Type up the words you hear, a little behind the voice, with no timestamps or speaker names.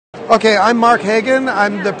Okay, I'm Mark Hagan.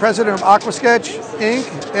 I'm the president of Aqua Sketch,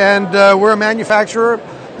 Inc., and we're a manufacturer,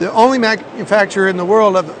 the only manufacturer in the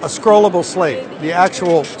world of a scrollable slate, the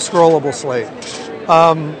actual scrollable slate.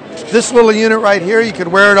 This little unit right here, you could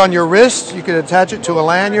wear it on your wrist, you could attach it to a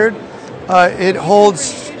lanyard. It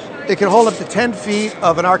can hold up to 10 feet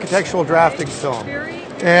of an architectural drafting film.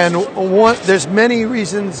 And there's many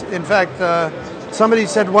reasons. In fact, somebody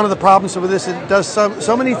said one of the problems with this, it does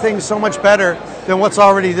so many things so much better than what's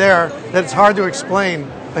already there that it's hard to explain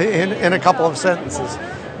in a couple of sentences.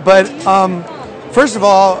 But first of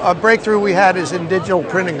all, a breakthrough we had is in digital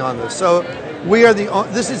printing on this. So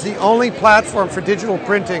this is the only platform for digital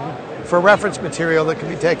printing for reference material that can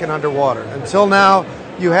be taken underwater. Until now,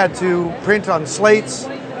 you had to print on slates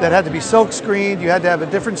that had to be silk screened. You had to have a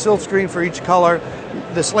different silk screen for each color.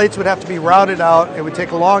 The slates would have to be routed out. It would take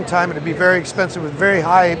a long time. It would be very expensive with very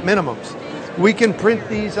high minimums. We can print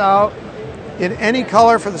these out in any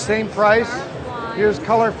color for the same price. Here's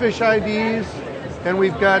color fish IDs, and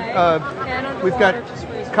we've got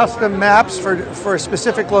custom maps for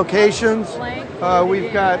specific locations.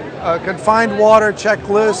 We've got confined water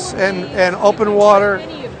checklists and open water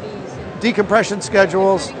decompression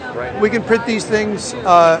schedules. Right. We can print these things.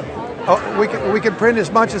 We can print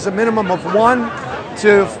as much as a minimum of 1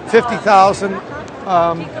 to 50,000,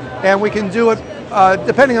 and we can do it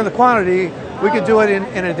depending on the quantity. We can do it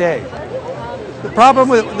in a day. The problem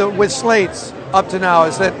with slates up to now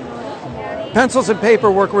is that pencils and paper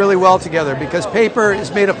work really well together because paper is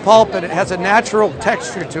made of pulp and it has a natural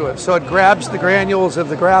texture to it, so it grabs the granules of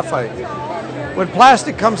the graphite. When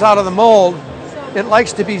plastic comes out of the mold, it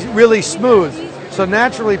likes to be really smooth. So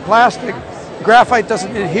naturally, graphite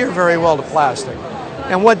doesn't adhere very well to plastic.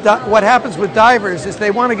 And what happens with divers is they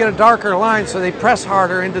want to get a darker line, so they press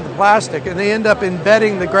harder into the plastic, and they end up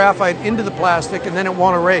embedding the graphite into the plastic, and then it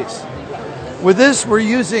won't erase. With this, we're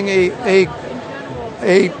using a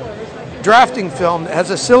drafting film that has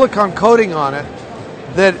a silicone coating on it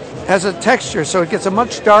that has a texture, so it gets a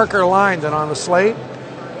much darker line than on the slate.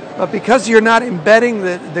 But because you're not embedding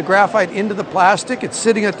the graphite into the plastic, it's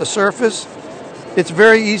sitting at the surface, it's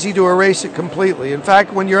very easy to erase it completely. In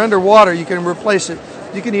fact, when you're underwater, you can replace it.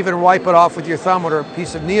 You can even wipe it off with your thumb or a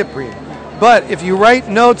piece of neoprene. But if you write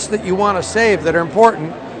notes that you want to save that are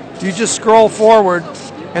important, you just scroll forward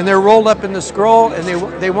and they're rolled up in the scroll, and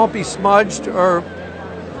they won't be smudged or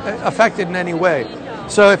affected in any way.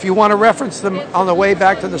 So if you want to reference them on the way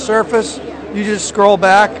back to the surface, you just scroll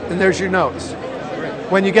back and there's your notes.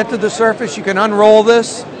 When you get to the surface, you can unroll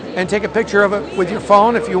this and take a picture of it with your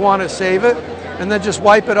phone if you want to save it, and then just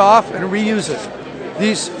wipe it off and reuse it.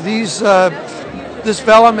 This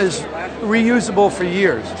vellum is reusable for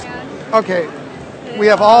years. Okay, we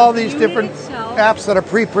have all these different apps that are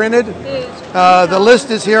pre-printed. The list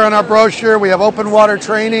is here on our brochure. We have open water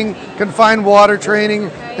training, confined water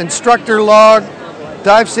training, instructor log,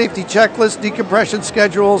 dive safety checklist, decompression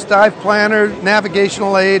schedules, dive planner,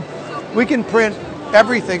 navigational aid. We can print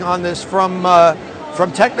everything on this from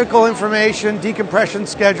technical information, decompression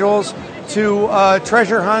schedules, to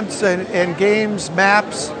treasure hunts and games,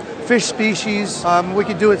 maps, fish species. We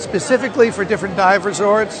can do it specifically for different dive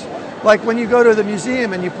resorts. Like when you go to the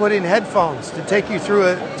museum and you put in headphones to take you through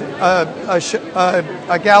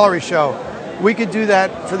a gallery show, we could do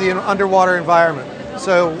that for the underwater environment.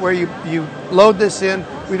 So where you load this in,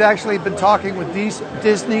 we've actually been talking with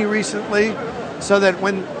Disney recently, so that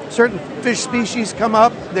when certain fish species come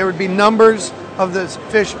up, there would be numbers of the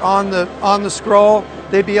fish on the scroll.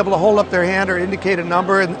 They'd be able to hold up their hand or indicate a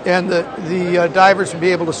number, and the divers would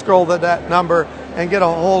be able to scroll that number and get a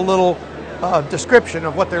whole little description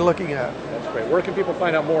of what they're looking at. That's great. Where can people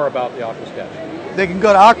find out more about the Aqua Sketch? They can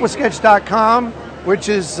go to aquasketch.com, which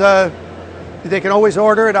is, they can always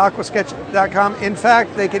order at aquasketch.com. In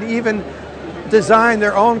fact, they can even design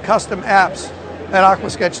their own custom apps at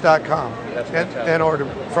aquasketch.com and order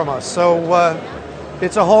from us. So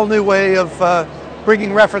it's a whole new way of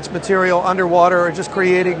bringing reference material underwater, or just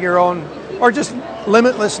creating your own, or just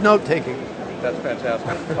limitless note taking. That's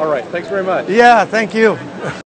fantastic. All right, thanks very much. Yeah, thank you.